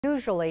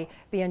Usually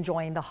be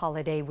enjoying the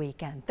holiday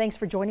weekend. Thanks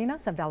for joining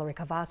us. I'm Valerie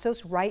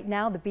Cavazos. Right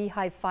now, the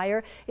Beehive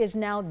Fire is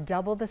now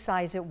double the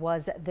size it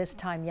was this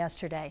time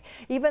yesterday.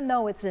 Even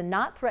though it's in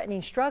not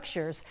threatening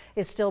structures,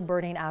 it's still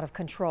burning out of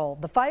control.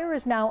 The fire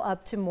is now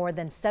up to more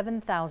than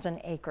 7,000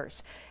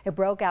 acres. It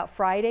broke out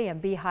Friday in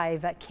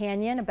Beehive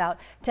Canyon, about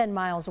 10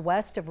 miles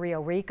west of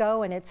Rio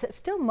Rico, and it's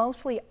still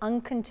mostly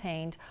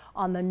uncontained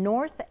on the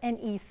north and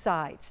east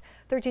sides.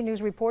 13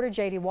 News reporter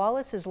J.D.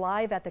 Wallace is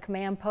live at the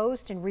command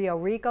post in Rio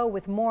Rico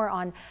with more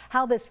on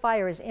how this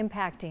fire is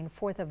impacting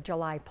 4th of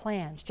July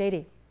plans.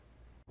 J.D.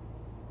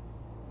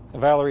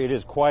 Valerie, it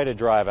is quite a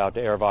drive out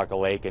to Arivaca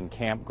Lake and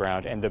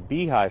campground, and the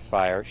Beehive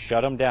Fire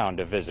shut them down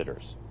to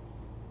visitors.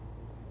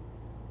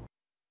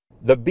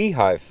 The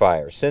Beehive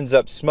Fire sends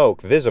up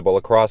smoke visible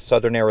across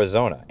southern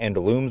Arizona and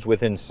looms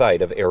within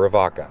sight of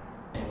Arivaca.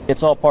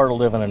 It's all part of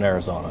living in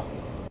Arizona.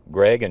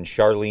 Greg and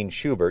Charlene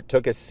Schubert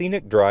took a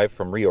scenic drive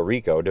from Rio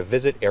Rico to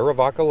visit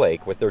Arivaca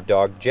Lake with their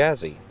dog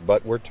Jazzy,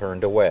 but were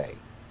turned away.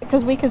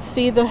 Because we could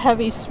see the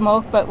heavy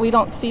smoke, but we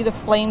don't see the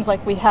flames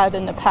like we had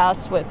in the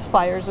past with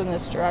fires in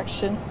this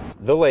direction.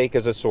 The lake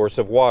is a source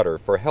of water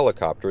for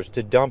helicopters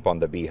to dump on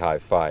the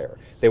Beehive Fire.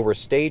 They were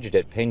staged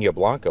at Peña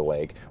Blanca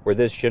Lake, where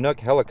this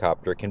Chinook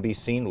helicopter can be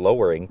seen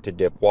lowering to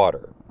dip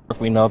water.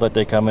 We know that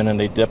they come in and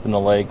they dip in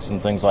the lakes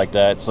and things like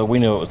that, so we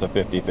knew it was a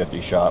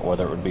 50-50 shot,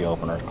 whether it would be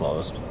open or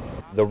closed.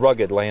 The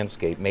rugged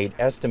landscape made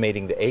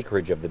estimating the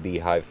acreage of the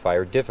Beehive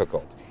Fire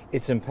difficult.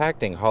 It's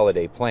impacting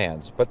holiday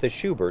plans, but the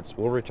Schuberts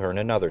will return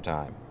another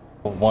time.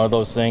 One of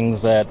those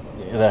things that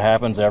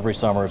happens every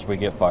summer is we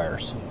get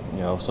fires.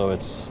 So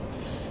it's,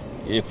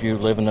 if you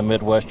live in the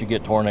Midwest, you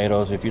get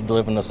tornadoes. If you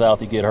live in the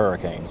South, you get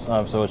hurricanes.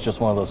 So it's just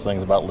one of those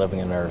things about living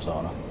in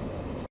Arizona.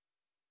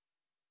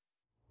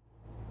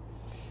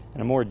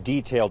 And a more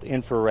detailed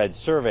infrared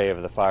survey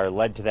of the fire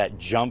led to that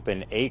jump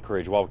in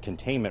acreage while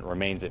containment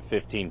remains at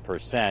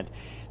 15%.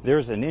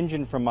 There's an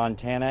engine from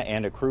Montana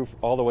and a crew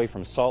all the way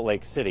from Salt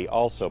Lake City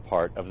also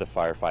part of the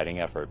firefighting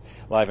effort.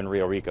 Live in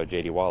Rio Rico,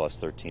 J.D. Wallace,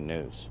 13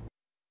 News.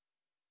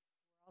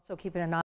 Also keeping an eye